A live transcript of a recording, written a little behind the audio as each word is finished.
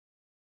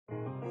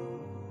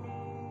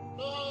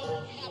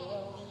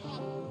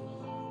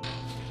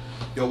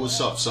Yo,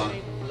 what's up, son?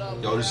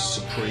 Yo, this is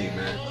Su-Preme,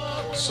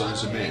 man.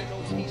 Sons of Men,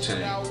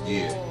 wu-tang,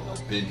 yeah.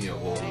 Been here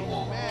all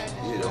along.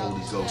 Yeah, the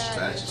Holy Ghost,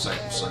 fast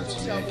disciple, sons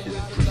of men, kids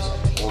and priests,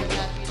 all along.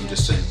 I'm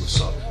just saying what's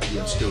up.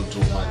 Yeah, I'm still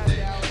doing my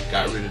thing.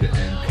 Got rid of the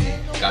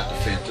MP, got the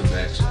Fantom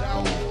X,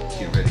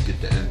 getting ready to get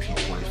the MP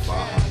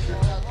 2500.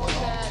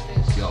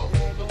 But yo,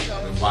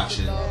 I've been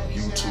watching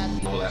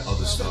YouTube, all that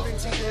other stuff, and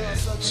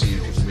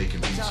seeing people making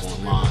beats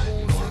online,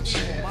 you know what I'm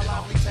saying?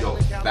 Yo,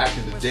 back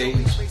in the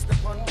days,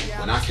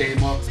 when I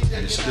came up,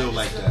 and it's still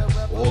like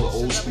that, all the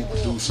old school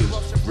producers,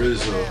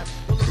 RZA,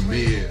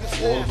 Premier,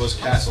 all of us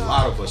cats, a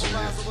lot of us,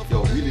 man,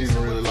 yo, we didn't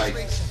even really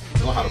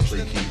know how to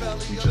play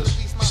keyboards. We just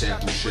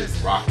sampled shit,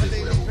 rocked it,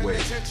 whatever way.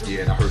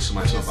 Yeah, and I heard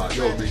somebody talk about,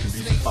 yo, making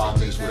beats in 5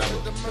 minutes,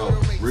 whatever. Yo,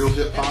 real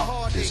hip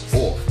hop is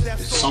off.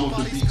 Some of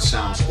the beat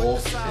sounds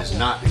off. It's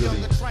not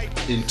really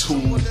in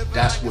tune.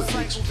 That's what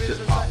makes hip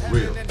hop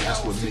real.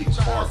 That's what makes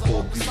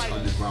hardcore beats,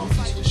 underground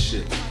beats, the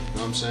shit. You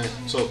know what I'm saying?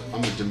 So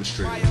I'm gonna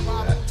demonstrate a little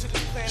of that.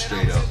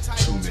 Straight up,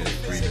 2 minute,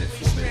 3 minute,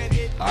 4 minute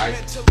beat. Alright?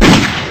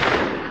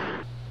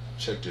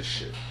 Check this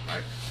shit.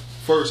 Alright?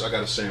 First, I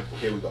got a sample.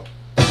 Here we go.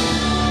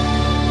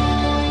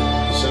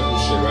 Simple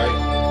shit, right?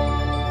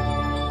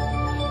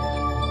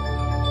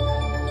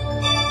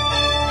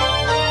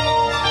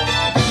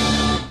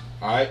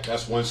 Alright,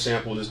 that's one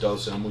sample. This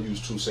does, I'm gonna use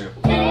 2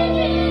 samples.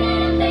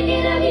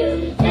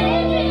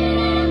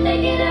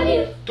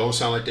 Don't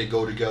sound like they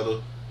go together,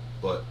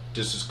 but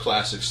this is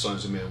classic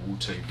Sons of Men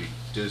wu-tang beat.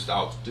 This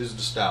is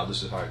the style,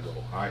 this is how it go.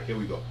 Alright, here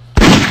we go.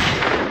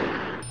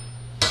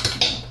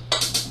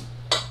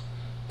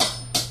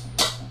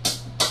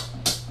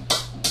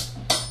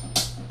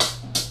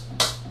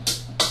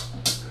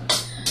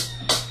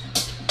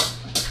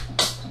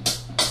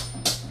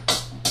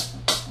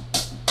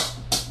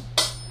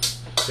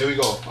 Here we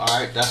go.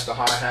 Alright, that's the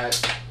hi-hat.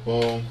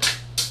 Boom.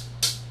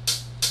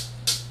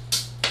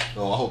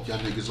 Oh, I hope y'all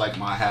niggas like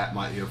my hat,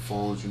 my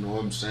earphones, you know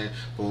what I'm saying?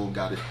 Boom,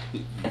 got it.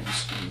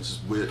 This is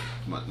with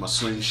my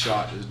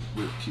slingshot is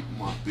with keeping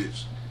my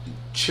bitch in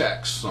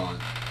check, son.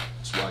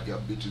 That's why y'all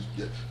bitches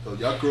get. So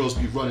y'all girls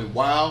be running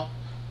wild.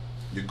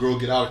 Your girl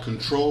get out of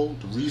control.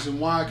 The reason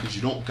why, because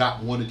you don't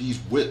got one of these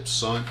whips,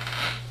 son.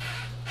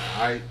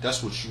 Alright,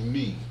 that's what you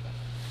need.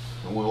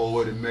 I went all the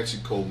way to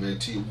Mexico, man.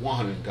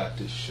 Tijuana and got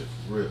this shit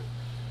for real.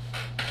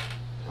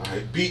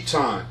 Alright, beat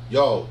time.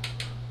 Yo,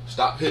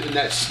 stop hitting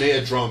that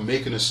snare drum,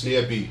 making a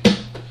snare beat.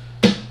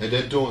 And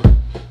then doing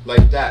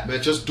like that,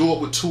 man. Just do it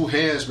with 2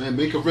 hands, man.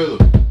 Make a rhythm.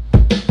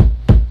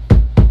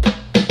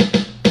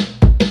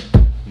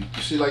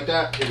 You see like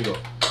that? Here we go.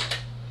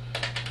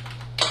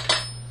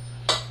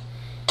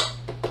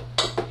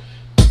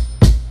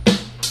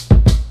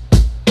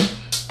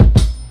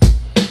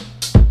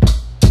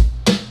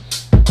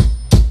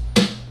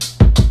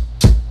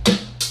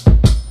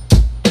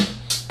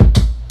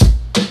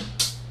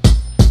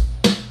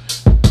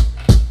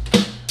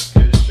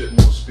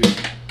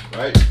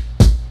 Right?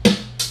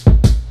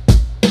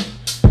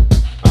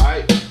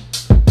 Alright,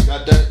 you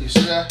got that? You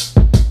see that?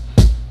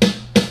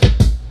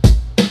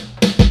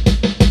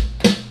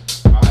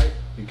 Alright,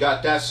 you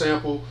got that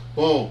sample.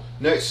 Boom,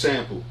 next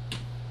sample.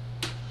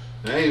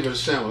 That ain't even a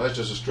sample, that's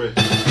just a straight.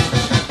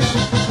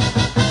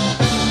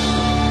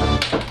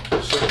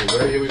 Simple,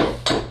 right? Here we go.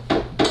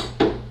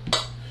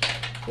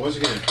 Once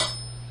again,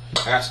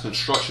 I got some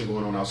construction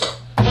going on outside.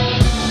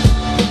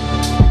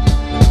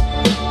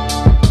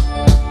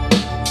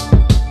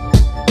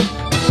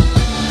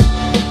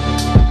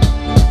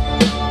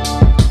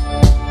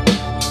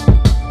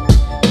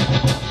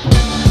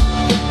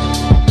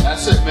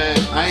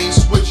 I ain't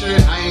switching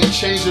it, I ain't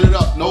changing it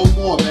up no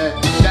more, man.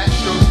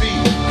 That's your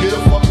beat. Get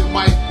a fucking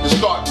mic and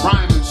start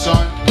rhyming,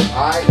 son.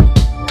 Alright?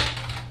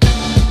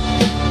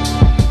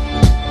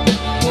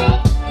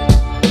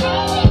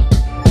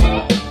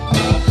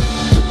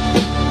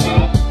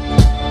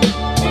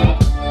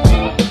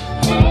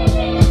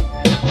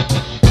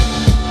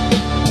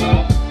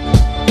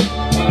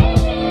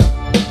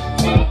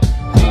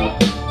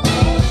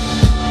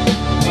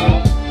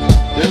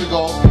 There we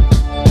go.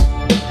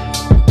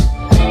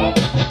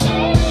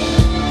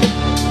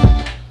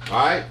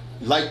 Alright,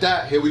 like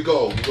that, here we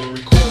go. We're gonna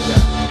record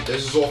that.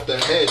 This is off the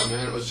head,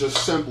 man. It's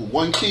just simple.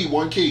 One key,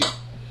 one key.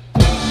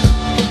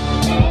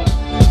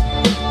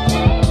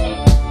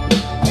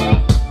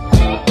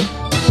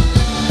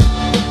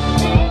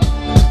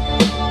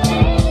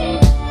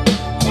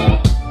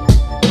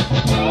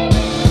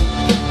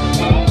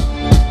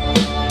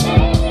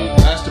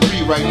 That's the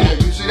beat right there.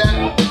 You see that?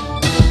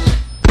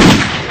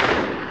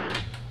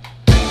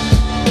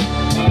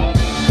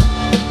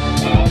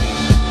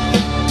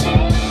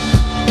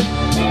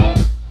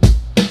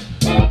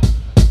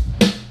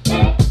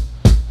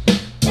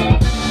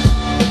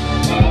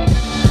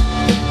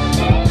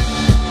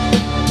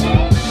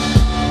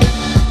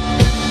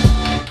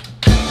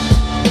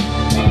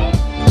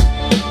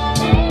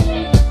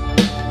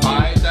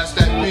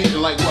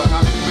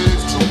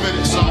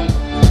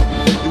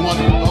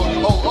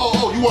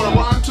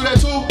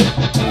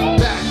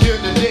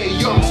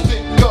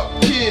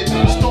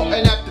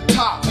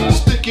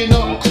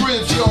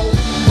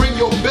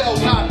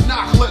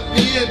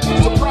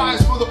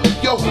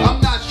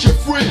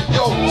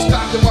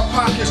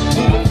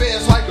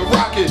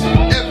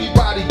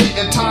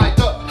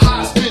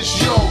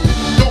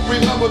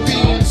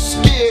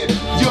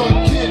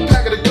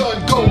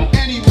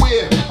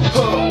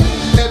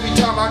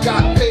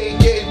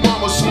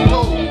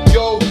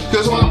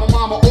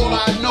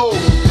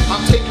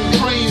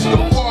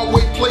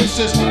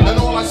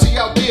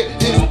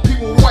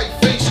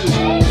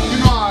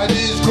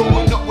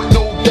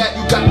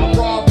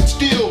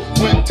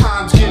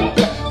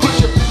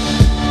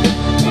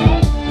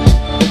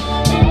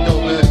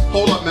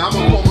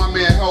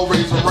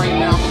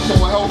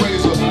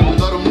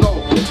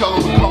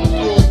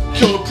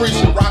 Kill the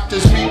Priest and rock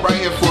this beat right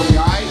here for me,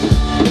 alright?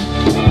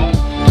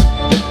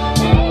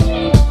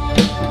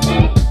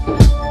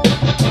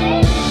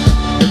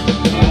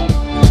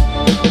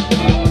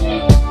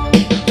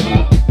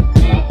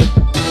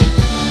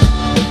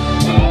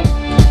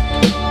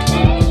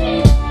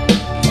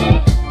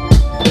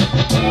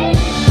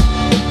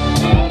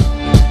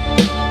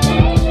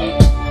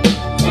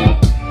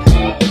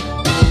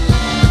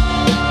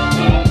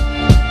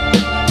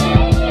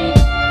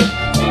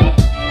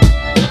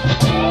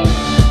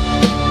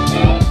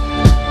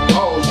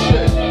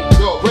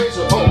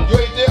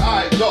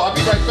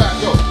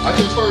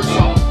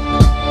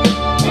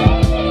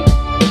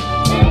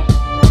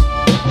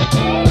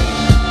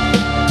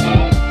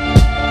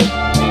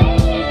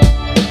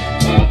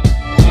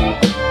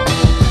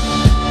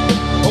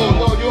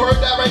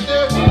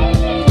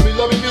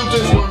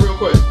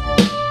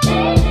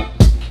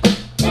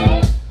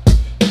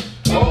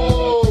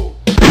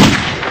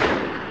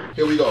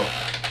 Here we go. You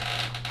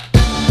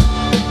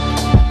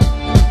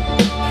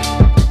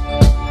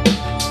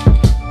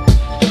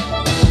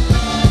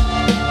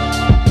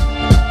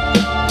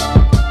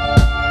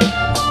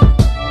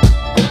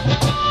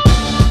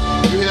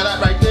hear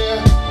that right there?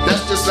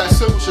 That's just that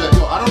simple shit.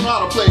 Yo, I don't know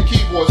how to play a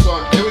keyboard,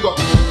 son. Here we go.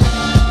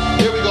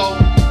 Here we go.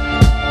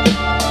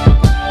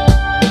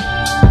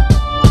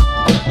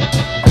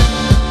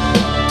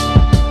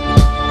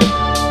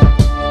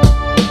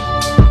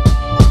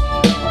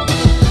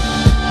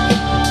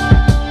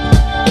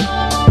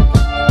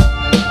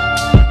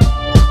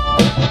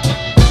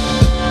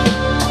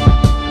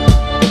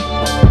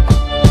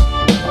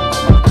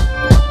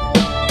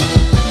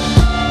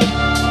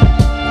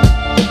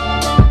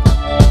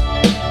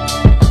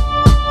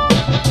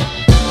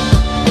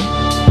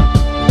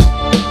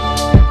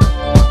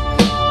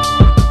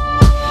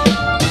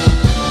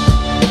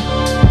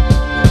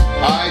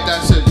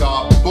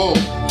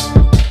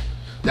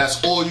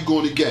 That's all you're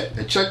going to get.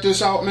 And check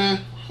this out,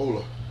 man. Hold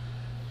up.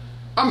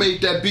 I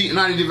made that beat and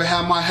I didn't even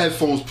have my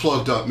headphones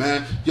plugged up,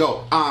 man.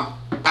 Yo, I'm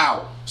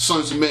out.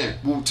 Sons of Man,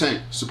 Wu-Tang,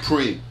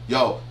 Su-Preme.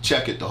 Yo,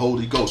 check it. The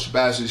Holy Ghost,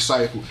 Bastard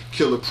Disciple,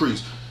 Killer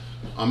Priest.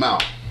 I'm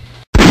out.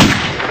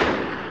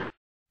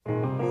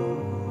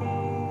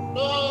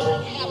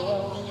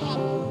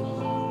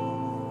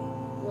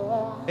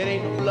 It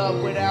ain't no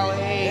love without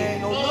hate.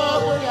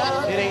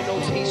 It ain't no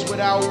peace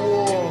without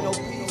war.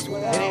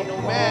 It ain't no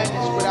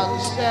madness without the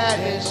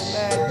sadness.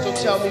 So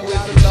tell me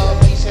where's the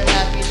love, peace, and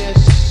happiness?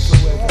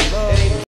 It ain't